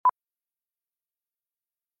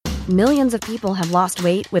Millions of people have lost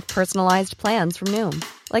weight with personalized plans from Noom.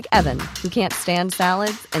 Like Evan, who can't stand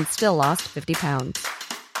salads and still lost 50 pounds.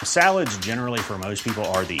 Salads generally for most people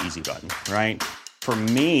are the easy button, right? For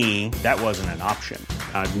me, that wasn't an option.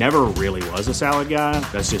 I never really was a salad guy.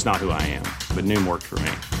 That's just not who I am. But Noom worked for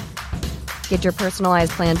me. Get your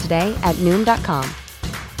personalized plan today at Noom.com.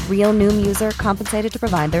 Real Noom user compensated to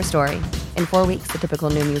provide their story. In 4 weeks, the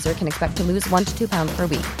typical Noom user can expect to lose 1 to 2 pounds per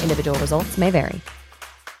week. Individual results may vary.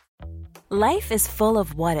 Life is full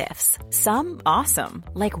of what-ifs. Some awesome,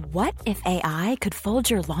 like what if AI could fold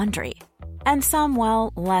your laundry? And some,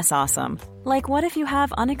 well, less awesome, like what if you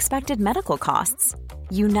have unexpected medical costs?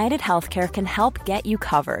 United Healthcare can help get you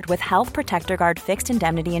covered with Health Protector Guard fixed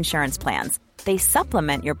indemnity insurance plans. They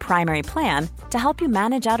supplement your primary plan to help you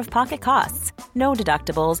manage out-of-pocket costs. No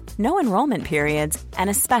deductibles, no enrollment periods, and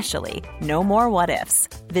especially no more what-ifs.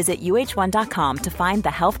 Visit uh1.com to find the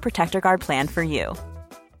Health Protector Guard plan for you.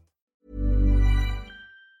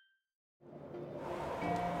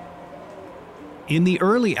 In the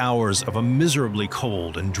early hours of a miserably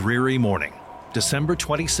cold and dreary morning, December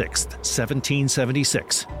 26,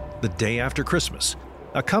 1776, the day after Christmas,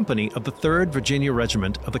 a company of the 3rd Virginia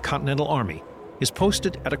Regiment of the Continental Army is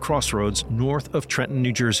posted at a crossroads north of Trenton,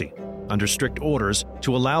 New Jersey, under strict orders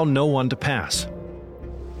to allow no one to pass.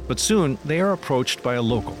 But soon they are approached by a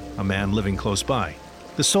local, a man living close by.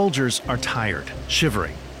 The soldiers are tired,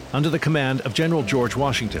 shivering. Under the command of General George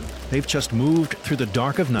Washington, they've just moved through the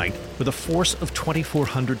dark of night with a force of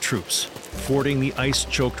 2,400 troops, fording the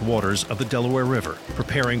ice-choked waters of the Delaware River,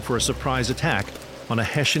 preparing for a surprise attack on a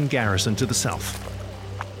Hessian garrison to the south.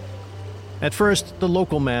 At first, the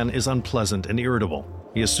local man is unpleasant and irritable.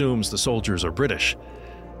 He assumes the soldiers are British.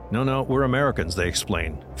 No, we're Americans, they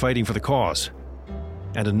explain, fighting for the cause.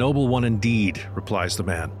 And a noble one indeed, replies the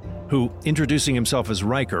man, who, introducing himself as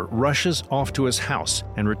Riker, rushes off to his house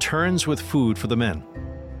and returns with food for the men.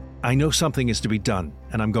 I know something is to be done,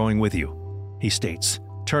 and I'm going with you, he states,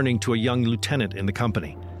 turning to a young lieutenant in the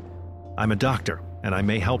company. I'm a doctor, and I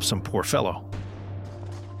may help some poor fellow.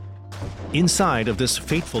 Inside of this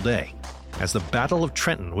fateful day, as the Battle of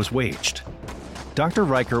Trenton was waged, Dr.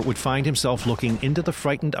 Riker would find himself looking into the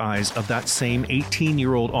frightened eyes of that same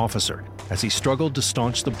 18-year-old officer as he struggled to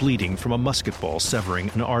staunch the bleeding from a musket ball severing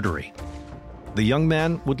an artery. The young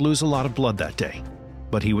man would lose a lot of blood that day,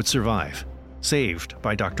 but he would survive, saved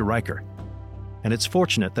by Dr. Riker. And it's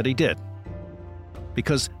fortunate that he did,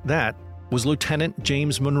 because that was Lieutenant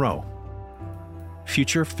James Monroe,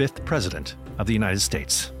 future 5th President of the United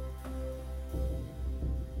States.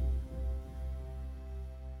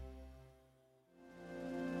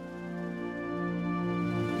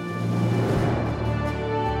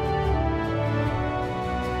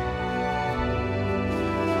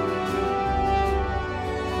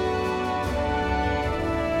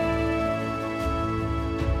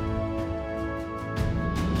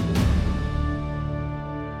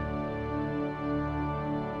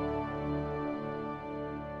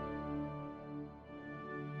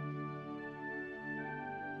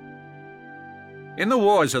 In the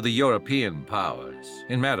wars of the European powers,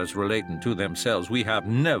 in matters relating to themselves, we have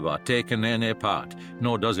never taken any part,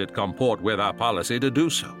 nor does it comport with our policy to do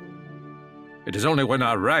so. It is only when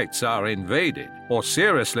our rights are invaded or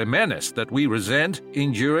seriously menaced that we resent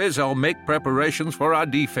injuries or make preparations for our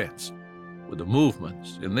defense. With the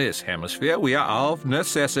movements in this hemisphere, we are of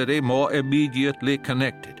necessity more immediately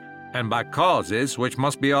connected, and by causes which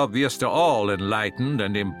must be obvious to all enlightened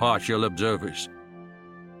and impartial observers.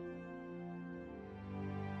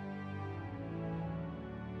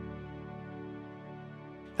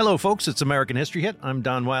 Hello, folks. It's American History Hit. I'm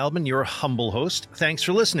Don Wildman, your humble host. Thanks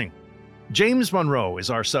for listening. James Monroe is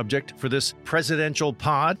our subject for this presidential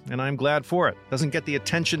pod, and I'm glad for it. Doesn't get the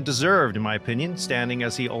attention deserved, in my opinion, standing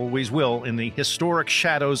as he always will in the historic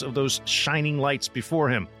shadows of those shining lights before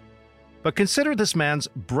him. But consider this man's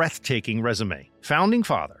breathtaking resume. Founding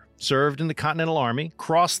father, served in the Continental Army,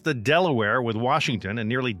 crossed the Delaware with Washington and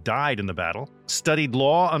nearly died in the battle, studied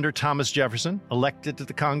law under Thomas Jefferson, elected to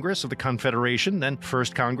the Congress of the Confederation, then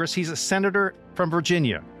First Congress. He's a senator from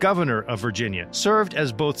Virginia, governor of Virginia, served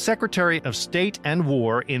as both Secretary of State and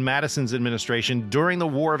War in Madison's administration during the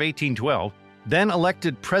War of 1812, then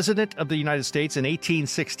elected President of the United States in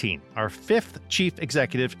 1816, our 5th chief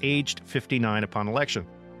executive, aged 59 upon election.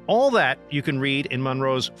 All that you can read in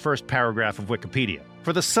Monroe's first paragraph of Wikipedia.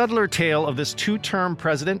 For the subtler tale of this two-term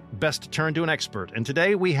president, best to turn to an expert. And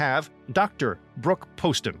today we have Dr. Brooke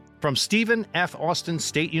Poston from Stephen F. Austin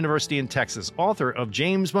State University in Texas, author of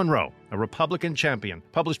James Monroe, a Republican Champion,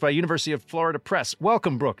 published by University of Florida Press.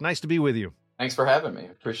 Welcome, Brooke. Nice to be with you. Thanks for having me.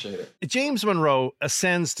 Appreciate it. James Monroe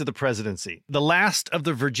ascends to the presidency, the last of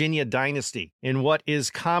the Virginia dynasty, in what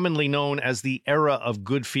is commonly known as the era of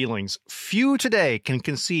good feelings. Few today can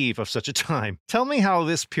conceive of such a time. Tell me how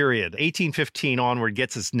this period, 1815 onward,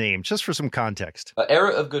 gets its name, just for some context.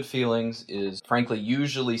 Era of good feelings is, frankly,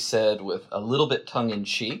 usually said with a little bit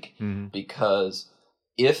tongue-in-cheek, because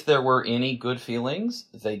if there were any good feelings,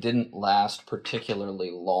 they didn't last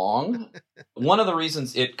particularly long. One of the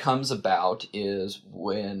reasons it comes about is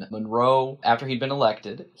when Monroe, after he'd been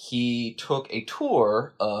elected, he took a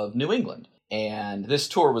tour of New England. And this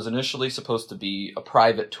tour was initially supposed to be a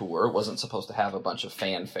private tour. It wasn't supposed to have a bunch of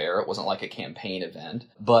fanfare. It wasn't like a campaign event.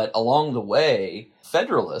 But along the way,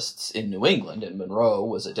 Federalists in New England, and Monroe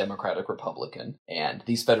was a Democratic Republican, and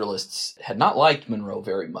these Federalists had not liked Monroe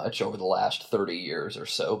very much over the last 30 years or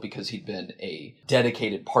so because he'd been a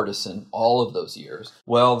dedicated partisan all of those years.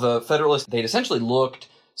 Well, the Federalists, they'd essentially looked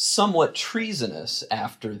somewhat treasonous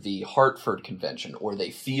after the Hartford Convention, or they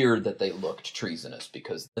feared that they looked treasonous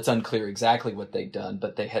because it's unclear exactly what they'd done,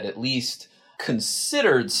 but they had at least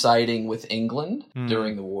considered siding with England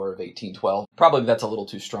during the War of 1812. Probably that's a little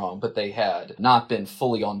too strong, but they had not been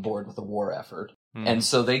fully on board with the war effort. And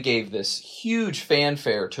so they gave this huge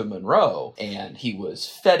fanfare to Monroe, and he was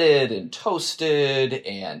feted and toasted,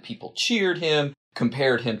 and people cheered him,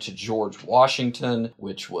 compared him to George Washington,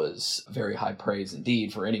 which was very high praise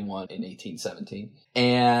indeed for anyone in 1817.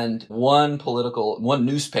 And one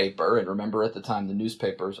newspaper, and remember at the time the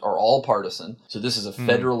newspapers are all partisan, so this is a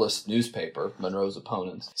Federalist newspaper, Monroe's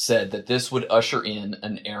opponents, said that this would usher in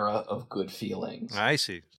an era of good feelings. I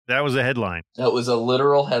see. That was a headline. That was a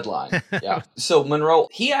literal headline. Yeah. So Monroe,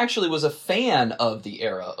 he actually was a fan of the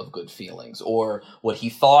era of good feelings, or what he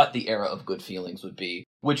thought the era of good feelings would be,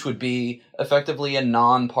 which would be effectively a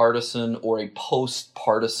nonpartisan or a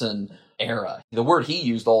post-partisan era. The word he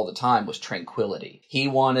used all the time was tranquility. He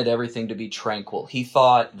wanted everything to be tranquil. He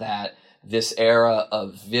thought that this era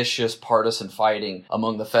of vicious partisan fighting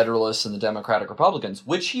among the Federalists and the Democratic Republicans,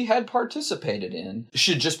 which he had participated in,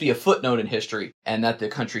 should just be a footnote in history, and that the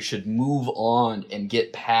country should move on and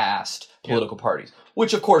get past political parties,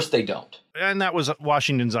 which of course they don't. And that was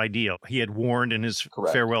Washington's ideal. He had warned in his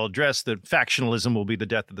farewell address that factionalism will be the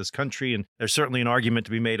death of this country, and there's certainly an argument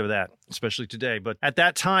to be made of that, especially today. But at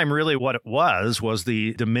that time, really what it was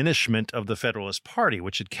the diminishment of the Federalist Party,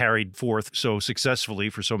 which had carried forth so successfully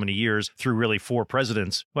for so many years through really 4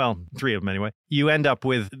 presidents. Well, 3 of them anyway. You end up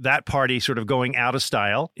with that party sort of going out of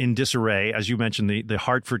style, in disarray. As you mentioned, the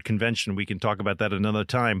Hartford Convention, we can talk about that another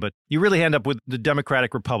time. But you really end up with the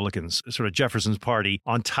Democratic Republicans, sort of Jefferson's party,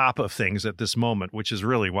 on top of things at this moment, which is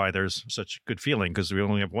really why there's such good feeling, because we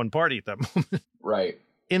only have one party at that moment. Right.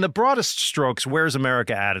 In the broadest strokes, where's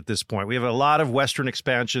America at this point? We have a lot of Western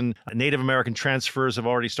expansion. Native American transfers have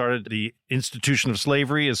already started. The institution of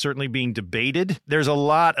slavery is certainly being debated. There's a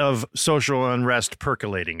lot of social unrest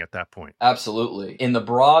percolating at that point. Absolutely. In the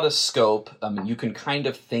broadest scope, you can kind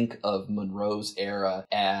of think of Monroe's era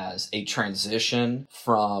as a transition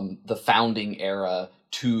from the founding era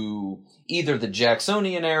to either the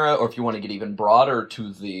Jacksonian era, or if you want to get even broader,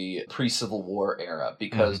 to the pre-Civil War era.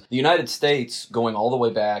 Because the United States, going all the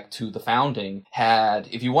way back to the founding, had,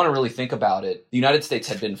 if you want to really think about it, the United States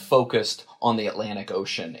had been focused on the Atlantic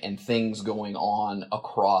Ocean and things going on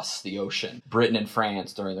across the ocean. Britain and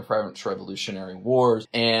France during the French Revolutionary Wars,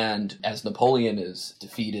 and as Napoleon is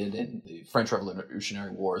defeated in the French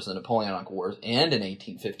Revolutionary Wars, the Napoleonic Wars, and in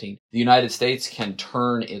 1815, the United States can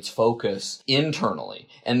turn its focus internally.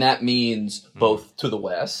 And that means both to the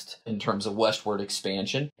west, in terms of westward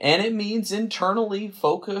expansion, and it means internally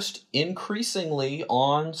focused increasingly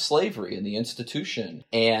on slavery and the institution,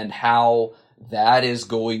 and how that is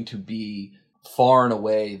going to be far and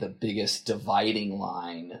away the biggest dividing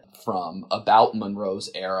line from about Monroe's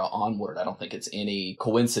era onward. I don't think it's any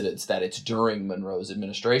coincidence that it's during Monroe's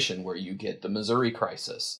administration where you get the Missouri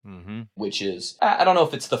crisis, which is, I don't know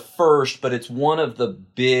if it's the first, but it's one of the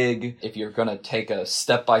big, if you're going to take a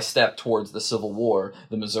step-by-step towards the Civil War,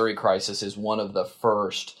 the Missouri crisis is one of the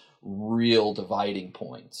first real dividing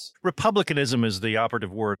points. Republicanism is the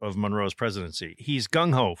operative word of Monroe's presidency. He's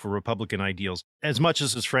gung-ho for Republican ideals, as much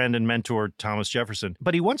as his friend and mentor Thomas Jefferson,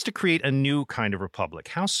 but he wants to create a new kind of republic.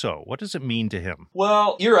 How so? What does it mean to him?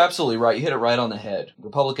 Well, you're absolutely right. You hit it right on the head.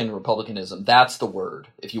 Republicanism, that's the word.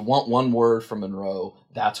 If you want one word from Monroe,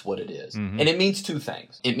 that's what it is. And it means 2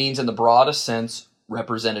 things. It means, in the broadest sense,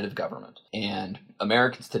 representative government. And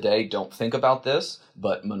Americans today don't think about this,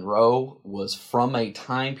 but Monroe was from a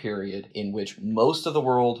time period in which most of the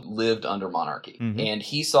world lived under monarchy. And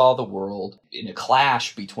he saw the world in a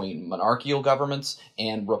clash between monarchical governments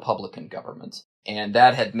and republican governments. And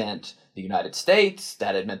that had meant the United States,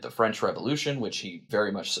 that had meant the French Revolution, which he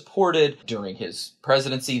very much supported during his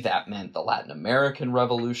presidency. That meant the Latin American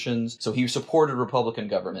revolutions. So he supported Republican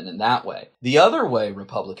government in that way. The other way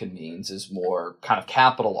Republican means is more kind of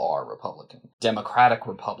capital R Republican, Democratic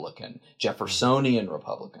Republican, Jeffersonian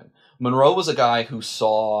Republican. Monroe was a guy who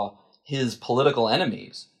saw his political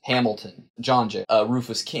enemies, Hamilton, John Jay,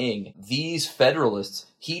 Rufus King, these Federalists,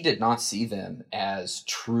 he did not see them as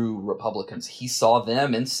true Republicans. He saw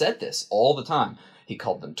them and said this all the time. He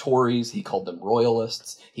called them Tories, he called them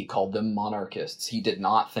Royalists, he called them monarchists. He did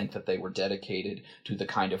not think that they were dedicated to the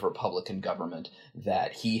kind of Republican government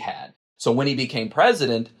that he had. So when he became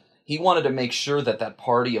president, he wanted to make sure that that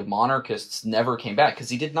party of monarchists never came back, because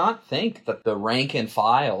he did not think that the rank and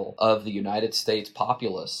file of the United States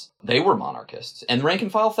populace, they were monarchists. And the rank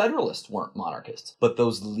and file Federalists weren't monarchists. But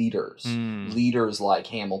those leaders, leaders like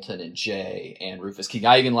Hamilton and Jay and Rufus King,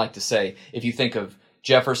 I even like to say, if you think of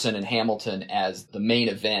Jefferson and Hamilton as the main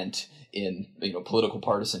event in political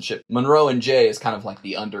partisanship, Monroe and Jay is kind of like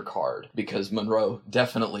the undercard, because Monroe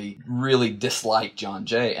definitely really disliked John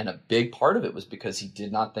Jay, and a big part of it was because he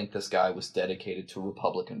did not think this guy was dedicated to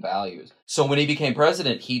Republican values. So when he became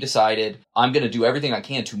president, he decided, I'm going to do everything I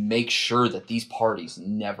can to make sure that these parties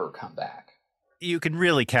never come back. You can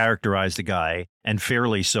really characterize the guy, and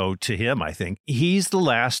fairly so to him, I think. He's the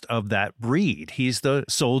last of that breed. He's the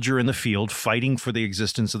soldier in the field fighting for the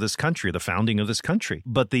existence of this country, the founding of this country.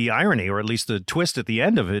 But the irony, or at least the twist at the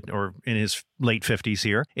end of it, or in his late 50s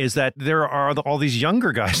here, is that there are all these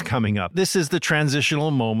younger guys coming up. This is the transitional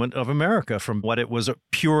moment of America from what it was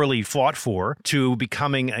purely fought for to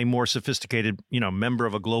becoming a more sophisticated, member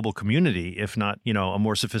of a global community, if not, a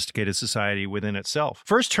more sophisticated society within itself.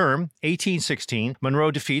 First term, 1816,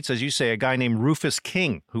 Monroe defeats, as you say, a guy named Rufus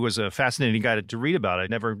King, who was a fascinating guy to read about. I'd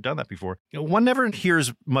never done that before. One never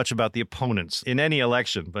hears much about the opponents in any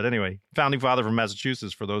election. But anyway, founding father from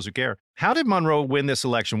Massachusetts, for those who care. How did Monroe win this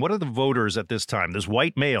election? What are the voters at this time, those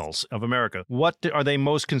white males of America? What are they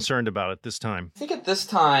most concerned about at this time? I think at this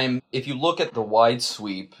time, if you look at the wide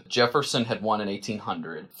sweep, Jefferson had won in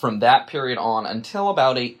 1800. From that period on until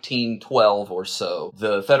about 1812 or so,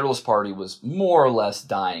 the Federalist Party was more or less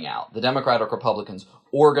dying out. The Democratic Republicans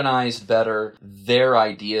organized better. Their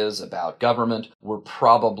ideas about government were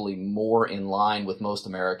probably more in line with most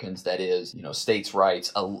Americans. That is, states'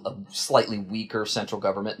 rights, a slightly weaker central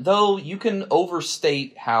government, though you can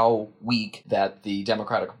overstate how weak that the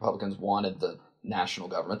Democratic Republicans wanted the national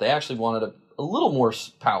government. They actually wanted a little more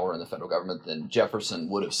power in the federal government than Jefferson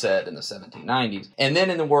would have said in the 1790s. And then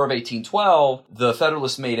in the War of 1812, the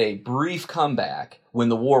Federalists made a brief comeback when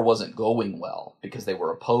the war wasn't going well, because they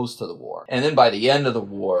were opposed to the war. And then by the end of the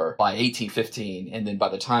war, by 1815, and then by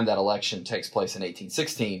the time that election takes place in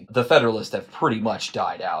 1816, the Federalists have pretty much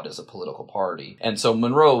died out as a political party. And so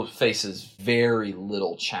Monroe faces very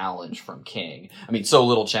little challenge from King. I mean, so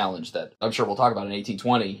little challenge that I'm sure we'll talk about in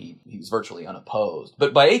 1820, he was virtually unopposed.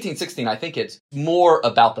 But by 1816, I think it's more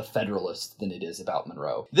about the Federalists than it is about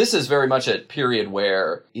Monroe. This is very much a period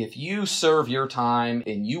where if you serve your time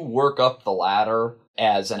and you work up the ladder,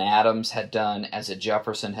 as an Adams had done, as a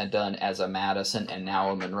Jefferson had done, as a Madison, and now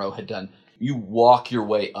a Monroe had done, you walk your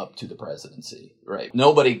way up to the presidency, right?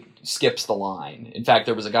 Nobody skips the line. In fact,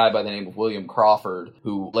 there was a guy by the name of William Crawford,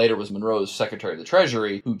 who later was Monroe's Secretary of the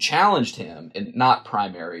Treasury, who challenged him in not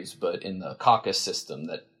primaries, but in the caucus system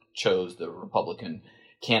that chose the Republican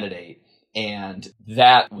candidate. And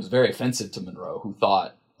that was very offensive to Monroe, who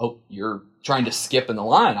thought, oh, you're trying to skip in the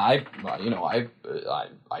line. I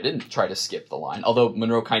didn't try to skip the line, although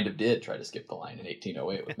Monroe kind of did try to skip the line in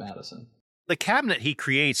 1808 with Madison. The cabinet he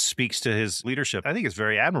creates speaks to his leadership. I think it's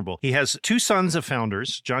very admirable. He has two sons of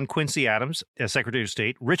founders, John Quincy Adams as Secretary of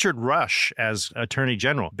State, Richard Rush as Attorney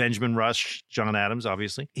General, Benjamin Rush, John Adams,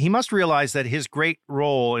 obviously. He must realize that his great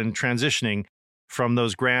role in transitioning from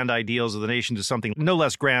those grand ideals of the nation to something no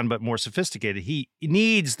less grand but more sophisticated. He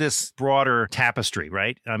needs this broader tapestry,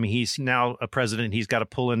 right? I mean, he's now a president. He's got to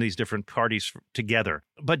pull in these different parties together.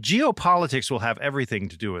 But geopolitics will have everything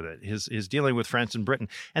to do with it, his dealing with France and Britain.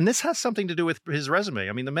 And this has something to do with his resume.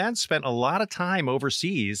 I mean, the man spent a lot of time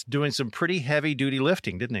overseas doing some pretty heavy-duty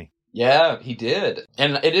lifting, didn't he? Yeah, he did.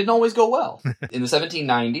 And it didn't always go well. In the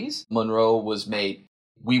 1790s, Monroe was made,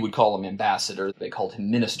 we would call him ambassador. They called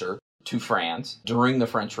him minister to France during the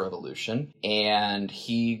French Revolution, and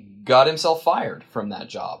he got himself fired from that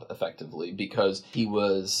job, effectively, because he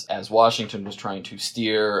was, as Washington was trying to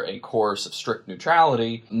steer a course of strict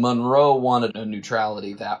neutrality, Monroe wanted a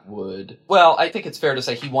neutrality that would, well, I think it's fair to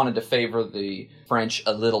say he wanted to favor the French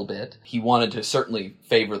a little bit. He wanted to certainly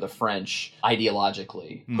favor the French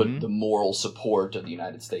ideologically, put the moral support of the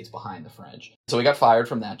United States behind the French. So he got fired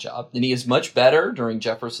from that job. And he is much better during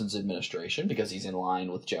Jefferson's administration because he's in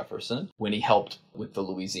line with Jefferson when he helped with the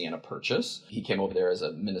Louisiana Purchase. He came over there as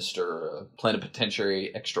a minister, a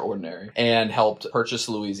plenipotentiary extraordinary, and helped purchase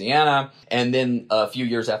Louisiana. And then a few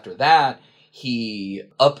years after that, he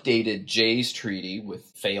updated Jay's treaty with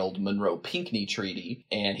failed Monroe-Pinckney treaty,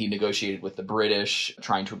 and he negotiated with the British,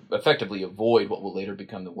 trying to effectively avoid what will later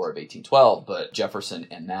become the War of 1812, but Jefferson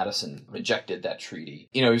and Madison rejected that treaty.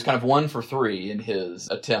 He was kind of 1 for 3 in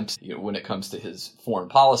his attempts when it comes to his foreign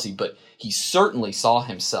policy, but he certainly saw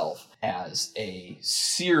himself as a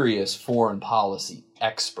serious foreign policy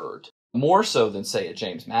expert, more so than, say, a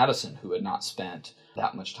James Madison, who had not spent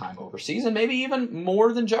that much time overseas, and maybe even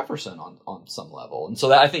more than Jefferson on some level. And so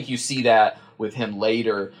I think you see that with him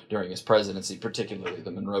later during his presidency, particularly the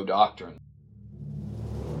Monroe Doctrine.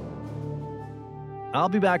 I'll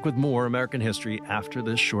be back with more American history after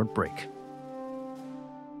this short break.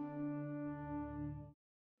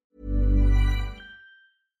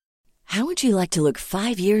 How would you like to look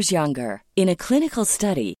 5 years younger? In a clinical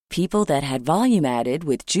study, people that had volume added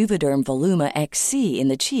with Juvederm Voluma XC in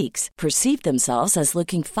the cheeks perceived themselves as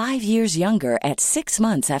looking 5 years younger at 6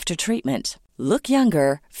 months after treatment. Look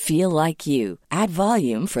younger, feel like you. Add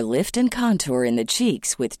volume for lift and contour in the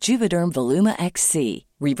cheeks with Juvederm Voluma XC.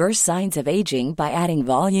 Reverse signs of aging by adding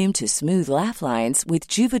volume to smooth laugh lines with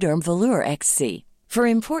Juvederm Volure XC. For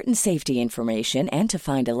important safety information and to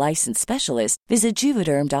find a licensed specialist, visit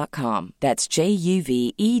Juvederm.com. That's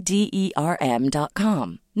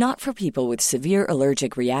JUVEDERM.com. Not for people with severe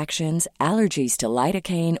allergic reactions, allergies to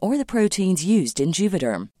lidocaine, or the proteins used in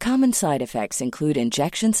Juvederm. Common side effects include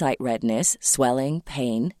injection site redness, swelling,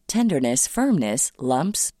 pain, tenderness, firmness,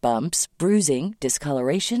 lumps, bumps, bruising,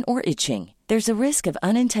 discoloration, or itching. There's a risk of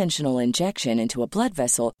unintentional injection into a blood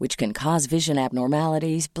vessel, which can cause vision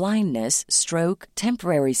abnormalities, blindness, stroke,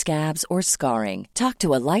 temporary scabs, or scarring. Talk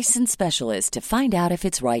to a licensed specialist to find out if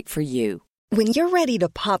it's right for you. When you're ready to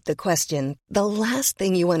pop the question, the last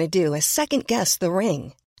thing you want to do is second-guess the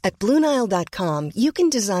ring. At BlueNile.com, you can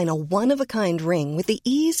design a one-of-a-kind ring with the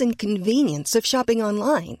ease and convenience of shopping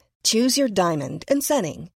online. Choose your diamond and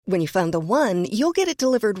setting. When you find the one, you'll get it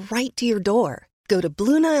delivered right to your door. Go to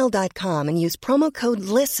BlueNile.com and use promo code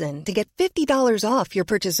LISTEN to get $50 off your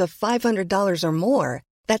purchase of $500 or more.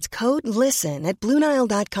 That's code LISTEN at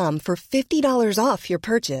BlueNile.com for $50 off your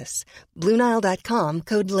purchase. BlueNile.com,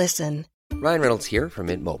 code LISTEN. Ryan Reynolds here from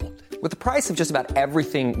Mint Mobile. With the price of just about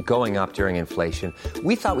everything going up during inflation,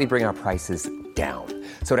 we thought we'd bring our prices down.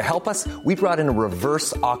 So to help us, we brought in a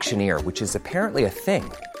reverse auctioneer, which is apparently a thing.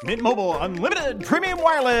 Mint Mobile Unlimited Premium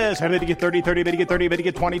Wireless. How to get 30, 30, bit to get 30, bit to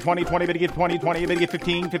get 20, 20, 20, bit to get 20, 20, bit to get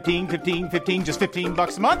 15, 15, 15, 15, just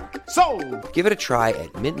 $15 a month? Sold! Give it a try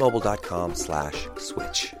at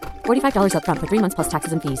mintmobile.com/switch. $45 up front for 3 months plus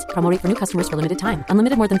taxes and fees. Promo rate for new customers for limited time.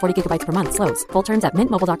 Unlimited more than 40 gigabytes per month. Slows full terms at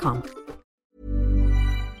mintmobile.com.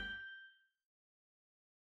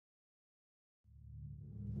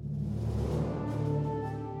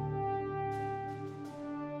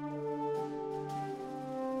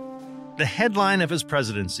 The headline of his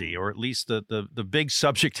presidency, or at least the big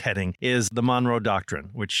subject heading, is the Monroe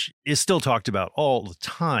Doctrine, which is still talked about all the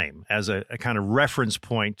time as a kind of reference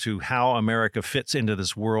point to how America fits into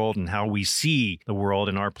this world and how we see the world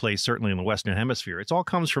and our place, certainly in the Western Hemisphere. It all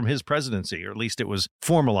comes from his presidency, or at least it was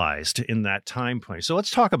formalized in that time point. So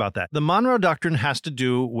let's talk about that. The Monroe Doctrine has to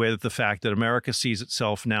do with the fact that America sees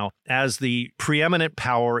itself now as the preeminent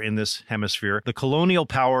power in this hemisphere. The colonial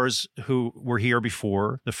powers who were here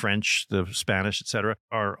before, the French, the Spanish, etc.,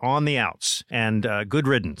 are on the outs, and good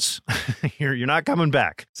riddance. You're not coming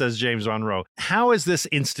back, says James Monroe. How is this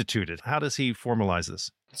instituted? How does he formalize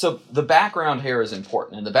this? So the background here is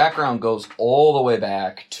important, and the background goes all the way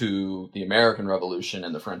back to the American Revolution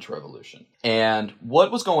and the French Revolution. And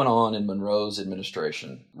what was going on in Monroe's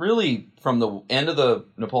administration, really from the end of the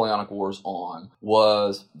Napoleonic Wars on,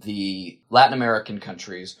 was the Latin American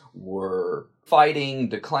countries were fighting,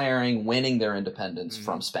 declaring, winning their independence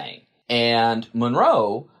from Spain. And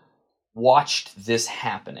Monroe watched this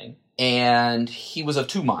happening And he was of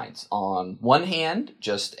two minds. On one hand,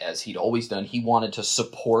 just as he'd always done, he wanted to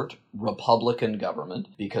support Republican government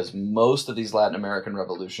because most of these Latin American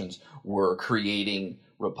revolutions were creating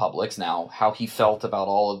republics. Now, how he felt about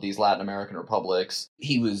all of these Latin American republics,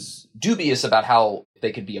 he was dubious about how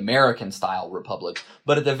they could be American-style republics,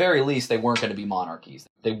 but at the very least, they weren't going to be monarchies.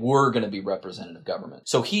 They were going to be representative government.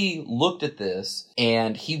 So he looked at this,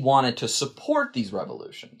 and he wanted to support these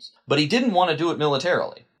revolutions, but he didn't want to do it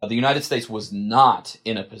militarily. The United States was not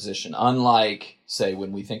in a position, unlike, say,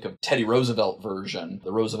 when we think of Teddy Roosevelt version,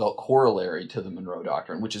 the Roosevelt corollary to the Monroe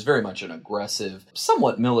Doctrine, which is very much an aggressive,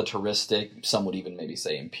 somewhat militaristic, some would even maybe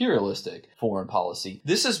say imperialistic foreign policy.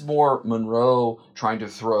 This is more Monroe trying to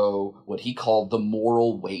throw what he called the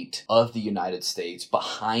moral weight of the United States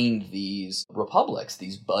behind these republics,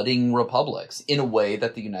 these budding republics, in a way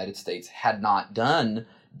that the United States had not done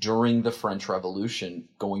during the French Revolution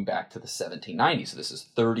going back to the 1790s. So this is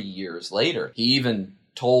 30 years later. He even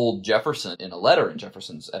told Jefferson in a letter, and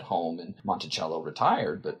Jefferson's at home and Monticello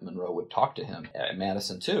retired, but Monroe would talk to him, at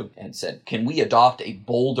Madison too, and said, can we adopt a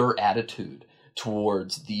bolder attitude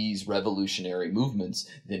towards these revolutionary movements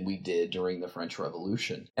than we did during the French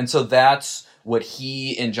Revolution? And so that's what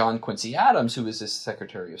he and John Quincy Adams, who is his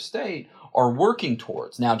Secretary of State, are working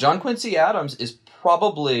towards. Now, John Quincy Adams is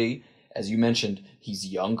probably, as you mentioned, he's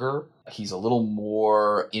younger. He's a little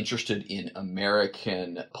more interested in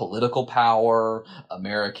American political power,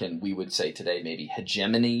 American, we would say today, maybe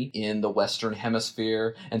hegemony in the Western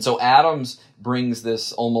Hemisphere. And so Adams brings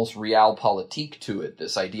this almost realpolitik to it,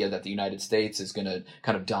 this idea that the United States is going to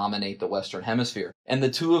kind of dominate the Western Hemisphere. And the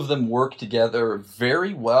two of them work together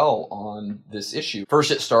very well on this issue.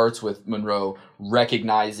 First, it starts with Monroe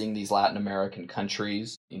recognizing these Latin American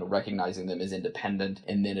countries, recognizing them as independent,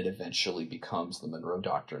 and then it eventually becomes the Monroe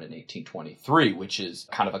Doctrine in 1823, which is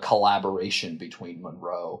kind of a collaboration between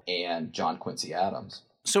Monroe and John Quincy Adams.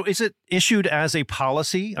 So is it issued as a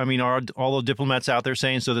policy? I mean, are all the diplomats out there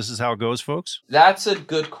saying, so this is how it goes, folks? That's a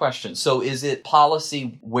good question. So is it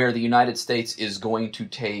policy where the United States is going to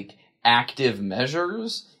take active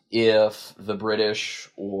measures if the British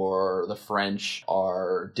or the French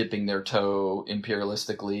are dipping their toe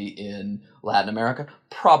imperialistically in Latin America?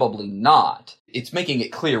 Probably not. It's making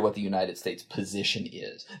it clear what the United States' position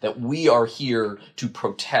is, that we are here to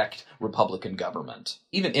protect Republican government.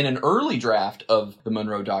 Even in an early draft of the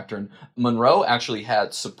Monroe Doctrine, Monroe actually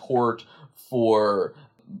had support for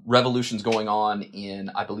revolutions going on in,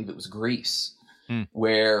 I believe it was Greece,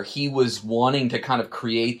 where he was wanting to kind of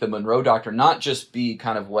create the Monroe Doctrine, not just be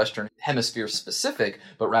kind of Western Hemisphere specific,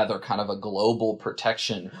 but rather kind of a global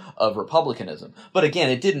protection of republicanism. But again,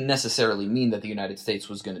 it didn't necessarily mean that the United States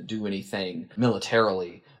was going to do anything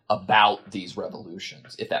militarily about these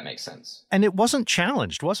revolutions, if that makes sense. And it wasn't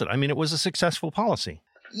challenged, was it? I mean, it was a successful policy.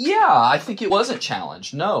 Yeah, I think it wasn't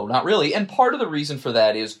challenged. No, not really. And part of the reason for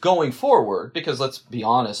that is going forward, because let's be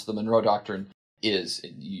honest, the Monroe Doctrine is,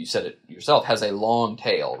 you said it yourself, has a long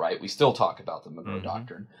tail, right? We still talk about the Monroe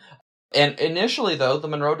Doctrine. And initially, though, the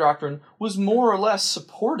Monroe Doctrine was more or less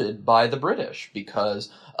supported by the British because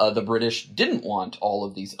the British didn't want all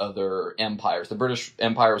of these other empires. The British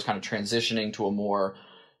Empire was kind of transitioning to a more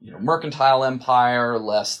mercantile empire,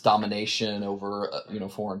 less domination over,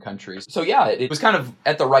 foreign countries. So yeah, it was kind of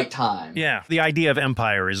at the right time. Yeah. The idea of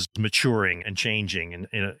empire is maturing and changing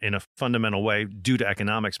in a fundamental way due to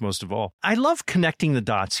economics, most of all. I love connecting the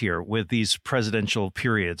dots here with these presidential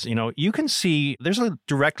periods. You can see there's a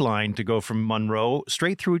direct line to go from Monroe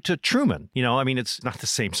straight through to Truman. It's not the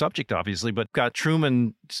same subject, obviously, but got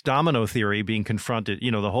Truman's domino theory being confronted,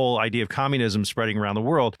 the whole idea of communism spreading around the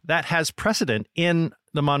world. That has precedent in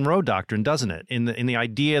the Monroe Doctrine, doesn't it? In the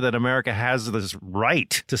idea that America has this right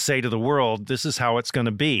to say to the world, this is how it's going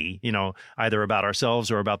to be, either about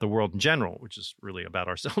ourselves or about the world in general, which is really about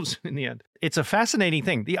ourselves in the end. It's a fascinating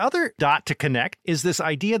thing. The other dot to connect is this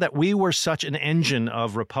idea that we were such an engine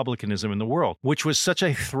of republicanism in the world, which was such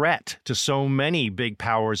a threat to so many big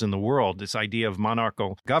powers in the world. This idea of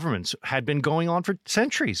monarchical governments had been going on for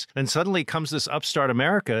centuries. And suddenly comes this upstart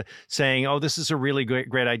America saying, oh, this is a really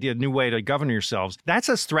great idea, new way to govern yourselves. That's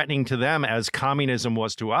as threatening to them as communism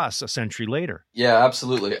was to us a century later. Yeah,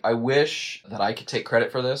 absolutely. I wish that I could take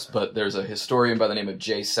credit for this, but there's a historian by the name of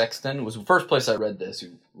J. Sexton. It was the first place I read this, who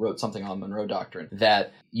wrote something on Monroe Doctrine,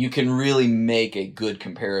 that you can really make a good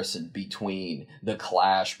comparison between the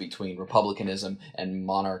clash between republicanism and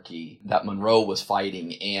monarchy that Monroe was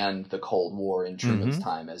fighting and the Cold War in Truman's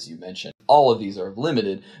time, as you mentioned. All of these are of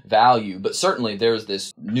limited value, but certainly there's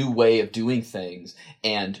this new way of doing things,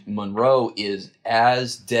 and Monroe is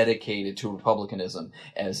as dedicated to republicanism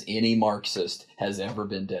as any Marxist has ever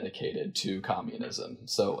been dedicated to communism.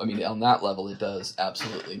 So, I mean, on that level, it does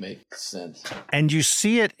absolutely make sense. And you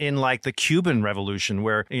see it in like the Cuban Revolution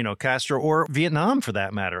where, Castro, or Vietnam for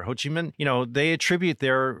that matter, Ho Chi Minh, they attribute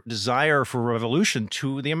their desire for revolution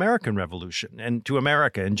to the American Revolution and to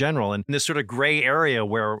America in general. And this sort of gray area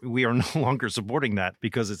where we are no longer supporting that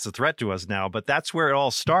because it's a threat to us now. But that's where it all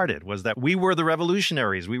started, was that we were the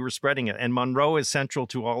revolutionaries. We were spreading it. And Monroe is central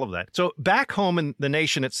to all of that. So back home, the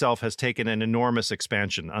nation itself has taken an enormous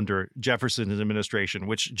expansion under Jefferson's administration,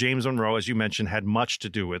 which James Monroe, as you mentioned, had much to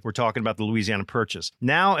do with. We're talking about the Louisiana Purchase.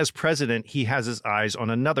 Now, as president, he has his eyes on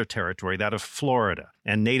another territory, that of Florida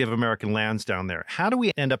and Native American lands down there. How do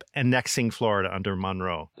we end up annexing Florida under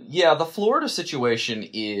Monroe? Yeah, the Florida situation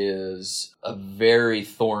is a very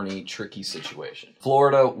thorny, tricky situation.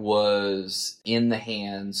 Florida was in the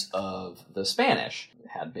hands of the Spanish,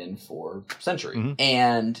 had been for centuries. Mm-hmm.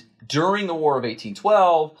 And during the War of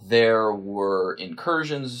 1812, there were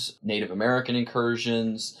incursions, Native American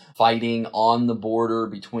incursions, fighting on the border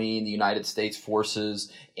between the United States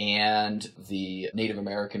forces and the Native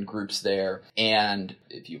American groups there. And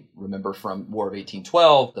if you remember from War of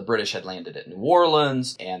 1812, the British had landed at New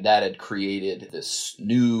Orleans, and that had created this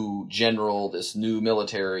new general, this new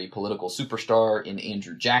military political superstar in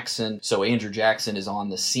Andrew Jackson. So Andrew Jackson is on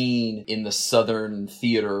the scene in the Southern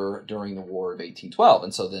theater during the War of 1812.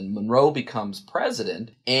 And so then Monroe becomes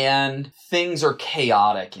president, and things are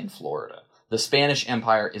chaotic in Florida. The Spanish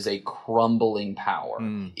Empire is a crumbling power.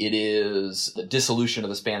 It is the dissolution of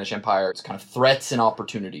the Spanish Empire. It's kind of threats and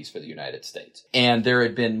opportunities for the United States. And there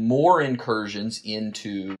had been more incursions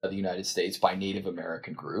into the United States by Native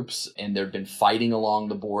American groups. And there had been fighting along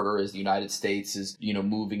the border as the United States is,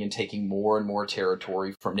 moving and taking more and more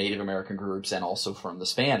territory from Native American groups and also from the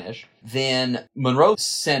Spanish. Then Monroe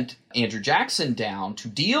sent Andrew Jackson down to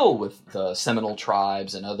deal with the Seminole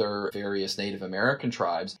tribes and other various Native American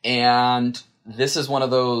tribes. And this is one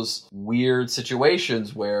of those weird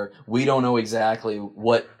situations where we don't know exactly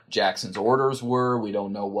what Jackson's orders were. We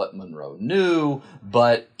don't know what Monroe knew.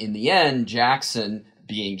 But in the end, Jackson,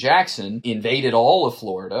 being Jackson, invaded all of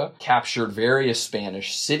Florida, captured various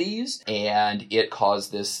Spanish cities, and it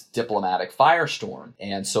caused this diplomatic firestorm.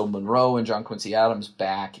 And so Monroe and John Quincy Adams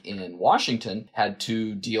back in Washington had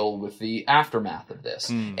to deal with the aftermath of this.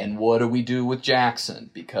 And what do we do with Jackson?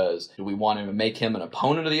 Because do we want to make him an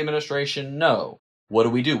opponent of the administration? No.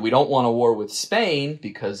 What do? We don't want a war with Spain,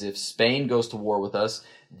 because if Spain goes to war with us,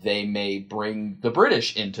 they may bring the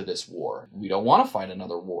British into this war. We don't want to fight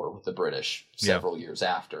another war with the British several years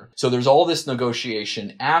after. So there's all this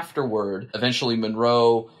negotiation afterward. Eventually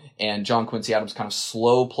Monroe and John Quincy Adams kind of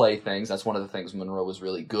slow play things. That's one of the things Monroe was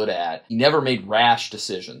really good at. He never made rash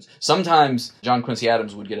decisions. Sometimes John Quincy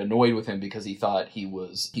Adams would get annoyed with him because he thought he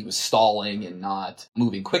was stalling and not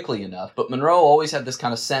moving quickly enough. But Monroe always had this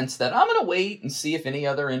kind of sense that I'm going to wait and see if any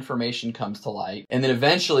other information comes to light. And then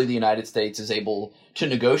eventually the United States is able to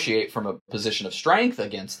negotiate from a position of strength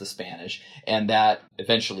against the Spanish, and that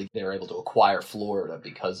eventually they're able to acquire Florida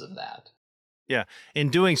because of that. Yeah. In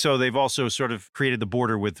doing so, they've also sort of created the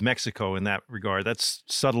border with Mexico in that regard. That's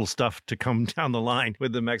subtle stuff to come down the line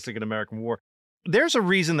with the Mexican-American War. There's a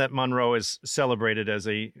reason that Monroe is celebrated as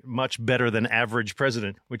a much better than average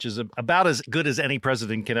president, which is about as good as any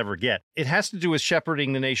president can ever get. It has to do with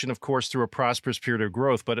shepherding the nation, of course, through a prosperous period of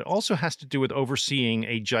growth, but it also has to do with overseeing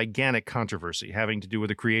a gigantic controversy having to do with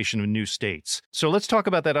the creation of new states. So let's talk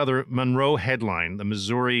about that other Monroe headline, the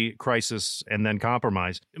Missouri crisis and then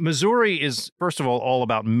compromise. Missouri is, first of all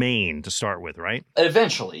about Maine to start with, right?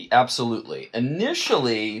 Eventually, absolutely.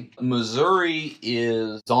 Initially, Missouri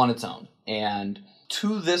is on its own. And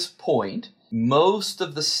to this point, most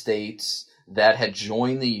of the states that had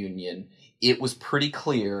joined the Union, it was pretty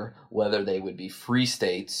clear whether they would be free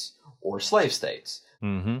states or slave states.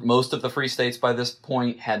 Mm-hmm. Most of the free states by this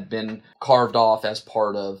point had been carved off as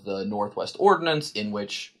part of the Northwest Ordinance,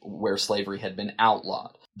 where slavery had been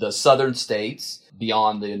outlawed. The southern states,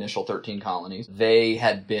 beyond the initial 13 colonies, they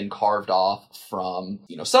had been carved off from,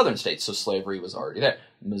 southern states, so slavery was already there.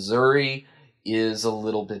 Missouri is a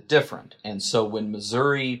little bit different. And so when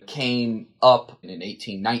Missouri came up in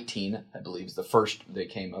 1819, I believe is the first they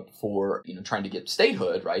came up for, trying to get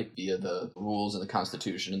statehood, right, via the rules in the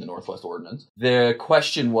Constitution and the Northwest Ordinance, the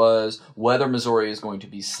question was whether Missouri is going to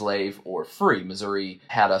be slave or free. Missouri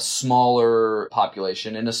had a smaller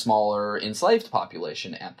population and a smaller enslaved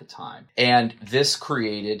population at the time. And this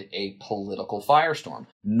created a political firestorm.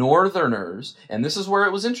 Northerners, and this is where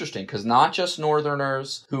it was interesting, because not just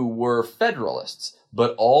Northerners who were Federalists,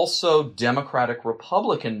 but also Democratic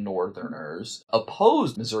Republican Northerners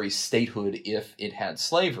opposed Missouri's statehood if it had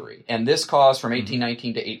slavery. And this caused from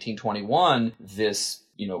 1819 to 1821 this,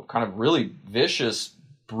 kind of really vicious,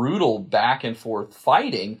 brutal back and forth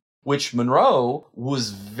fighting, which Monroe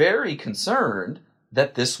was very concerned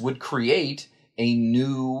that this would create a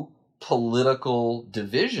new political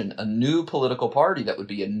division, a new political party that would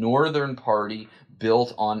be a Northern party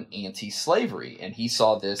built on anti-slavery. And he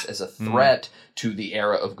saw this as a threat to the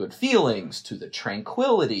era of good feelings, to the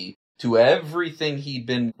tranquility, to everything he'd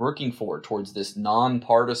been working for towards this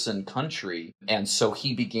nonpartisan country. And so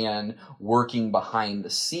he began working behind the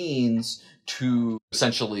scenes to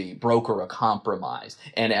essentially broker a compromise.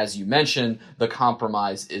 And as you mentioned, the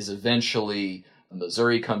compromise is eventually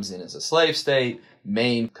Missouri comes in as a slave state,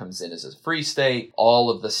 Maine comes in as a free state. All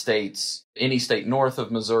of the states, any state north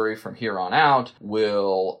of Missouri from here on out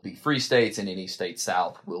will be free states, and any state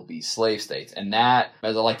south will be slave states. And that,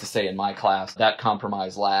 as I like to say in my class, that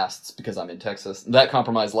compromise lasts, because I'm in Texas, that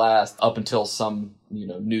compromise lasts up until some,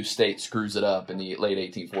 new state screws it up in the late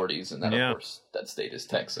 1840s. And then, of course, that state is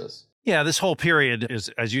Texas. Yeah, this whole period is,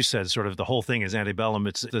 as you said, sort of the whole thing is antebellum.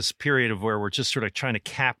 It's this period of where we're just sort of trying to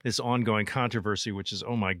cap this ongoing controversy, which is,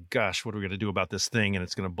 oh my gosh, what are we going to do about this thing? And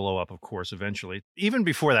it's going to blow up, of course, eventually. Even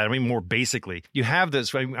before that, more basically, you have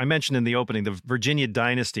this, I mentioned in the opening, the Virginia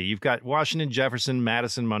dynasty. You've got Washington, Jefferson,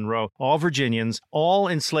 Madison, Monroe, all Virginians, all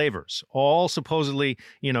enslavers, all supposedly,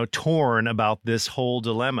 torn about this whole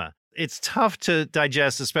dilemma. It's tough to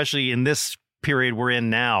digest, especially in this period we're in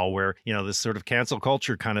now, where, this sort of cancel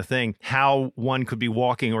culture kind of thing, how one could be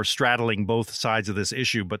walking or straddling both sides of this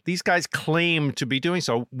issue. But these guys claim to be doing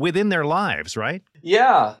so within their lives, right?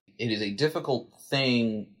 Yeah, it is a difficult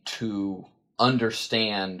thing to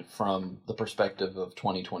understand from the perspective of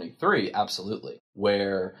 2023, absolutely,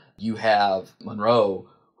 where you have Monroe,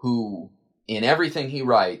 who in everything he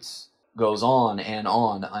writes goes on and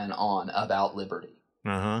on and on about liberty.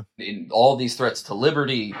 In all these threats to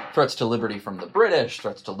liberty from the British,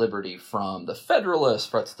 threats to liberty from the Federalists,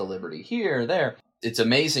 threats to liberty here, there. It's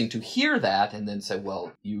amazing to hear that and then say,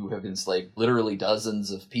 well, you have enslaved literally dozens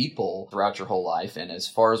of people throughout your whole life. And as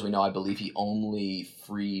far as we know, I believe he only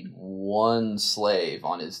freed one slave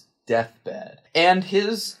on his deathbed. And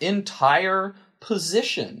his entire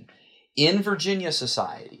position in Virginia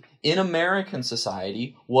society, in American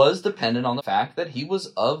society, was dependent on the fact that he was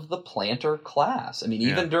of the planter class.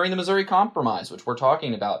 Even during the Missouri Compromise, which we're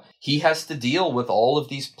talking about, he has to deal with all of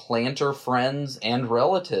these planter friends and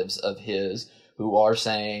relatives of his who are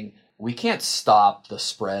saying, we can't stop the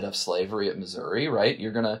spread of slavery at Missouri, right?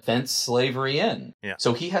 You're going to fence slavery in. Yeah.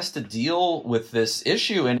 So he has to deal with this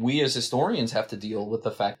issue, and we as historians have to deal with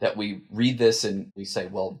the fact that we read this and we say,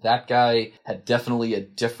 well, that guy had definitely a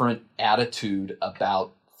different attitude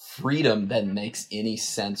about freedom than makes any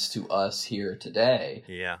sense to us here today.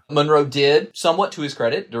 Yeah. Monroe did, somewhat to his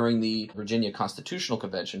credit, during the Virginia Constitutional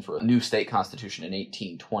Convention for a new state constitution in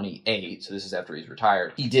 1828, so this is after he's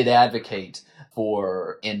retired, he did advocate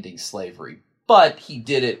for ending slavery. But he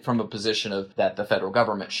did it from a position of that the federal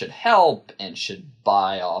government should help and should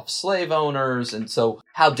buy off slave owners. And so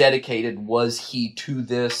how dedicated was he to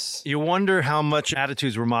this? You wonder how much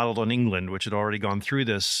attitudes were modeled on England, which had already gone through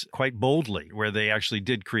this quite boldly, where they actually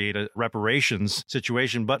did create a reparations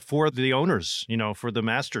situation, but for the owners, for the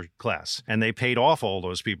master class. And they paid off all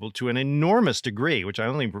those people to an enormous degree, which I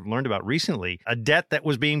only learned about recently, a debt that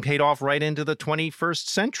was being paid off right into the 21st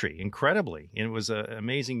century, incredibly. And it was an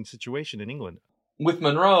amazing situation in England. With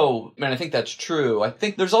Monroe, I think that's true. I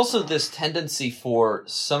think there's also this tendency for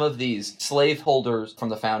some of these slaveholders from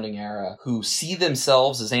the founding era who see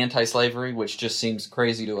themselves as anti-slavery, which just seems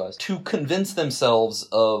crazy to us, to convince themselves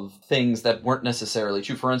of things that weren't necessarily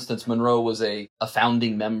true. For instance, Monroe was a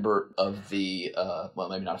founding member of the, well,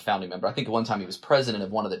 maybe not a founding member. I think at one time he was president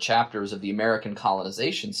of one of the chapters of the American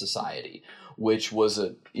Colonization Society, which was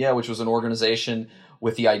an organization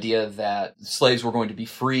with the idea that slaves were going to be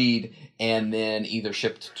freed and then either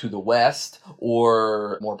shipped to the West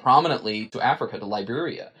or, more prominently, to Africa, to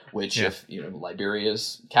Liberia, which, if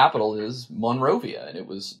Liberia's capital is Monrovia, and it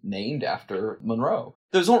was named after Monroe.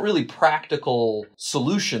 Those weren't really practical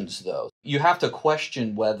solutions, though. You have to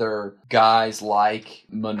question whether guys like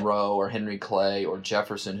Monroe or Henry Clay or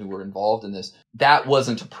Jefferson who were involved in this, that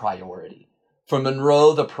wasn't a priority. For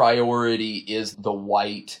Monroe, the priority is the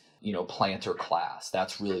white planter class.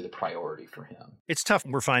 That's really the priority for him. It's tough.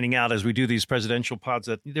 We're finding out as we do these presidential pods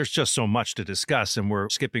that there's just so much to discuss, and we're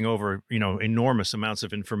skipping over, enormous amounts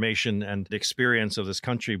of information and experience of this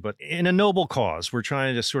country. But in a noble cause, we're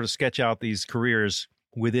trying to sort of sketch out these careers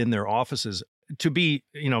within their offices. To be,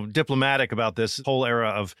 diplomatic about this whole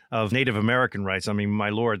era of Native American rights, I mean, my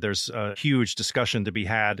Lord, there's a huge discussion to be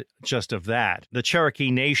had just of that. The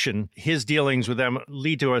Cherokee Nation, his dealings with them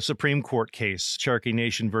lead to a Supreme Court case, Cherokee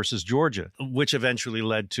Nation versus Georgia, which eventually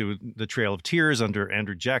led to the Trail of Tears under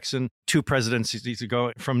Andrew Jackson. 2 presidencies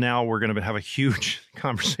ago. From now, we're going to have a huge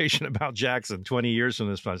conversation about Jackson 20 years from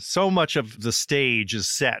this. So much of the stage is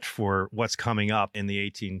set for what's coming up in the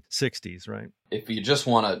 1860s, right? If you just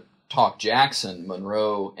want to talk Jackson,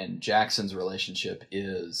 Monroe and Jackson's relationship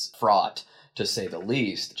is fraught, to say the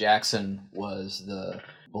least. Jackson was the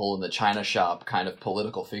bull in the china shop kind of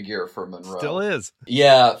political figure for Monroe. Still is.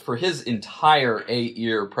 Yeah, for his entire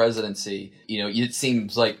 8-year presidency, it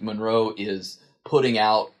seems like Monroe is putting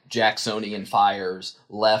out Jacksonian fires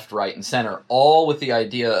left, right, and center, all with the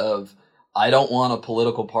idea of, I don't want a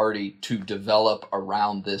political party to develop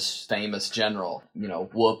around this famous general.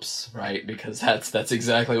 Whoops, right? Because that's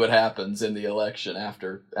exactly what happens in the election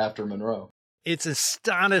after Monroe. It's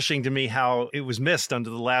astonishing to me how it was missed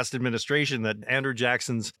under the last administration that Andrew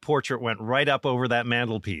Jackson's portrait went right up over that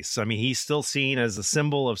mantelpiece. I mean, he's still seen as a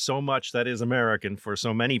symbol of so much that is American for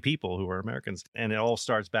so many people who are Americans. And it all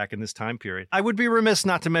starts back in this time period. I would be remiss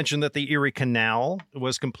not to mention that the Erie Canal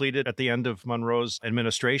was completed at the end of Monroe's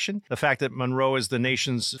administration. The fact that Monroe is the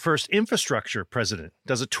nation's first infrastructure president,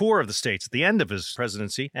 does a tour of the states at the end of his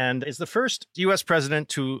presidency, and is the first U.S. president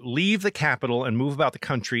to leave the capital and move about the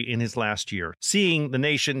country in his last year. Seeing the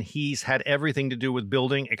nation he's had everything to do with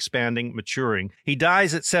building, expanding, maturing. He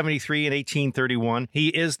dies at 73 in 1831. He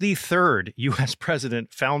is the 3rd U.S.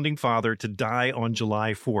 president, founding father, to die on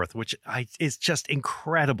July 4th, which is just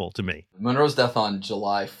incredible to me. Monroe's death on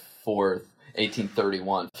July 4th,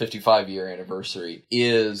 1831, 55-year anniversary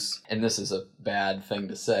is, and this is a bad thing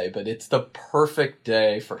to say, but it's the perfect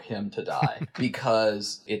day for him to die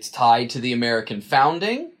because it's tied to the American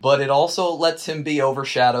founding, but it also lets him be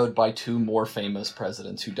overshadowed by 2 more famous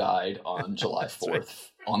presidents who died on July 4th. Right.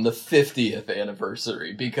 On the 50th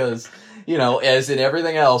anniversary, because, as in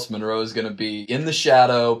everything else, Monroe is going to be in the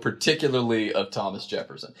shadow, particularly of Thomas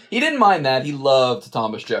Jefferson. He didn't mind that. He loved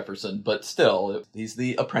Thomas Jefferson, but still, he's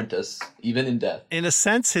the apprentice, even in death. In a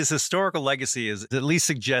sense, his historical legacy is at least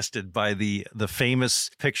suggested by the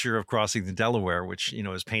famous picture of crossing the Delaware, which,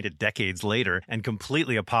 is painted decades later and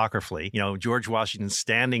completely apocryphally. George Washington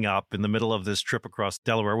standing up in the middle of this trip across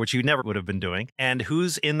Delaware, which he never would have been doing. And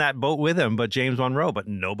who's in that boat with him but James Monroe?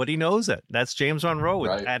 But nobody knows it. That's James Monroe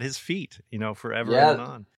right at his feet, forever and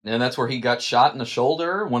on. And that's where he got shot in the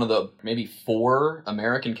shoulder, one of the maybe 4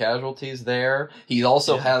 American casualties there. He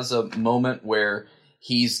also has a moment where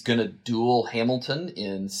he's going to duel Hamilton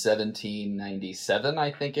in 1797,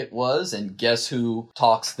 I think it was. And guess who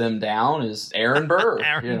talks them down is Aaron Burr.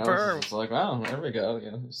 Aaron Burr. It's like, wow, there we go.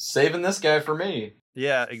 Saving this guy for me.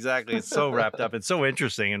 Yeah, exactly. It's so wrapped up. It's so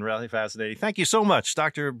interesting and really fascinating. Thank you so much,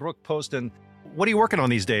 Dr. Brooke Poston. What are you working on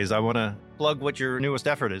these days? I want to plug what your newest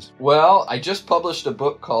effort is. Well, I just published a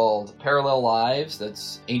book called Parallel Lives.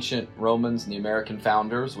 That's Ancient Romans and the American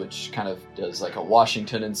Founders, which kind of does like a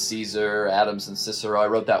Washington and Caesar, Adams and Cicero. I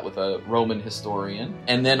wrote that with a Roman historian.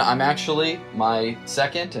 And then my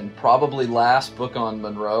second and probably last book on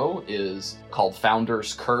Monroe is called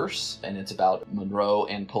Founder's Curse. And it's about Monroe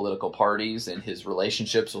and political parties and his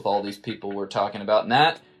relationships with all these people we're talking about. And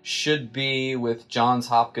that should be with Johns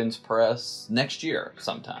Hopkins Press next year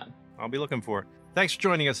sometime. I'll be looking for it. Thanks for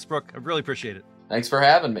joining us, Brooke. I really appreciate it. Thanks for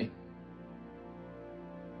having me.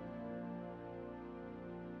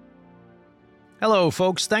 Hello,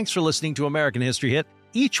 folks. Thanks for listening to American History Hit.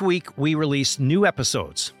 Each week, we release new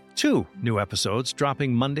episodes. 2 new episodes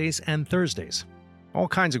dropping Mondays and Thursdays. All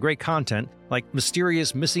kinds of great content, like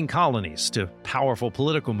mysterious missing colonies to powerful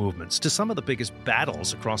political movements to some of the biggest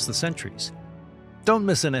battles across the centuries. Don't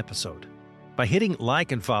miss an episode. By hitting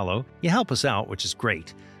like and follow, you help us out, which is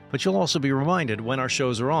great, but you'll also be reminded when our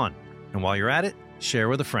shows are on. And while you're at it, share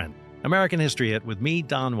with a friend. American History Hit with me,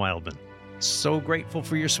 Don Wildman. So grateful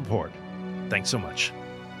for your support. Thanks so much.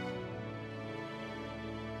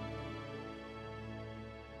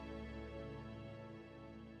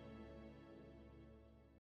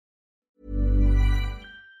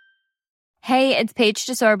 Hey, it's Paige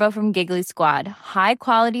DeSorbo from Giggly Squad. High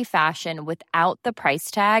quality fashion without the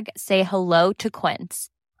price tag. Say hello to Quince.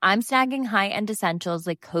 I'm snagging high-end essentials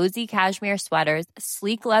like cozy cashmere sweaters,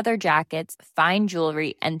 sleek leather jackets, fine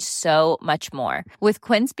jewelry, and so much more. With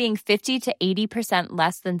Quince being 50 to 80%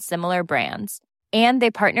 less than similar brands. And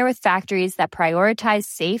they partner with factories that prioritize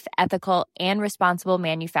safe, ethical, and responsible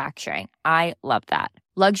manufacturing. I love that.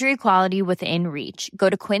 Luxury quality within reach. Go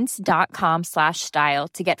to quince.com/style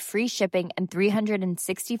to get free shipping and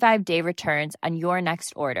 365-day returns on your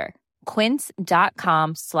next order.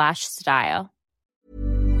 Quince.com/style.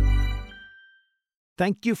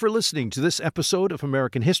 Thank you for listening to this episode of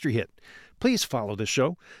American History Hit. Please follow the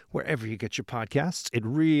show wherever you get your podcasts. It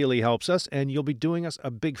really helps us, and you'll be doing us a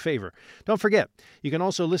big favor. Don't forget, you can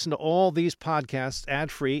also listen to all these podcasts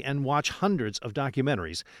ad-free and watch hundreds of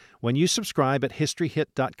documentaries when you subscribe at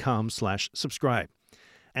historyhit.com/subscribe.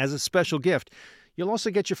 As a special gift, you'll also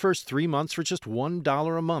get your first 3 months for just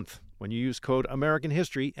 $1 a month when you use code American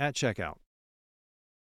History at checkout.